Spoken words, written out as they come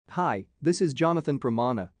Hi, this is Jonathan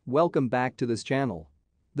Pramana, welcome back to this channel.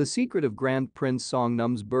 The secret of Grand Prince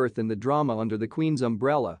Seongnam's birth in the drama Under the Queen's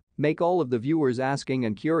Umbrella make all of the viewers asking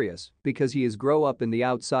and curious because he is grow up in the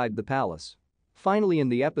outside the palace. Finally in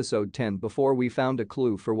the episode 10 before we found a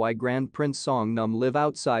clue for why Grand Prince Seongnam live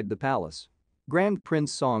outside the palace. Grand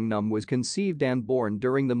Prince Seongnam was conceived and born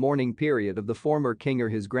during the mourning period of the former king or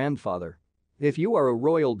his grandfather. If you are a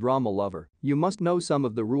royal drama lover, you must know some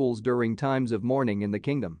of the rules during times of mourning in the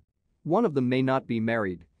kingdom. One of them may not be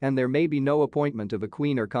married, and there may be no appointment of a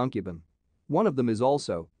queen or concubine. One of them is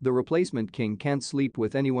also, the replacement king can't sleep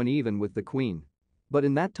with anyone even with the queen. But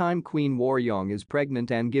in that time Queen Waryeong is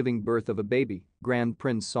pregnant and giving birth of a baby, Grand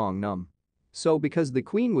Prince Seongnam. So because the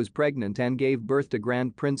queen was pregnant and gave birth to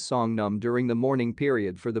Grand Prince Seongnam during the mourning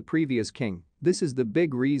period for the previous king, this is the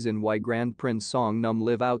big reason why Grand Prince Seongnam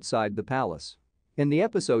live outside the palace. In the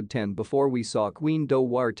episode 10 before we saw Queen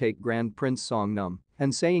Do-war take Grand Prince Seongnam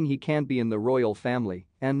and saying he can't be in the royal family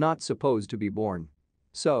and not supposed to be born.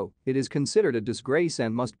 So, it is considered a disgrace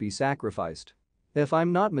and must be sacrificed. If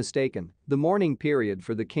I'm not mistaken, the mourning period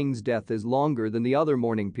for the king's death is longer than the other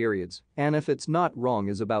mourning periods, and if it's not wrong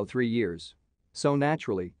is about 3 years. So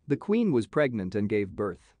naturally, the queen was pregnant and gave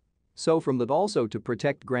birth. So from that also to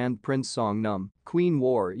protect Grand Prince Seongnam, Queen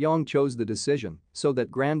Waryeong chose the decision so that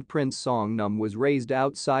Grand Prince Seongnam was raised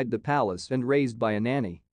outside the palace and raised by a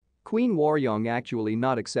nanny. Queen Waryeong actually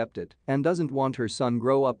not accept it and doesn't want her son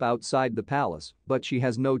grow up outside the palace, but she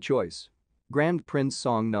has no choice. Grand Prince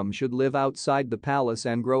Seongnam should live outside the palace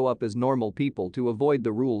and grow up as normal people to avoid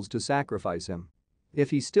the rules to sacrifice him.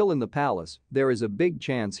 If he's still in the palace, there is a big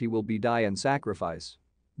chance he will be die and sacrifice.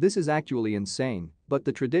 This is actually insane, but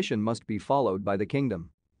the tradition must be followed by the kingdom.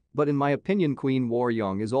 But in my opinion Queen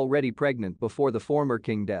Waryeong is already pregnant before the former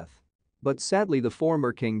king death. But sadly the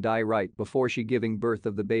former king die right before she giving birth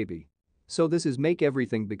of the baby. So this is make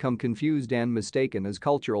everything become confused and mistaken as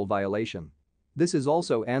cultural violation. This is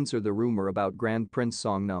also answer the rumor about Grand Prince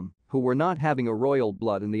Seongnam, who were not having a royal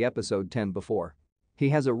blood in the episode 10 before. He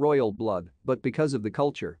has a royal blood, but because of the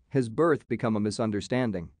culture, his birth become a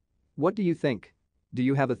misunderstanding. What do you think? Do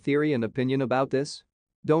you have a theory and opinion about this?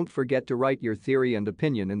 Don't forget to write your theory and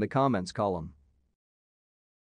opinion in the comments column.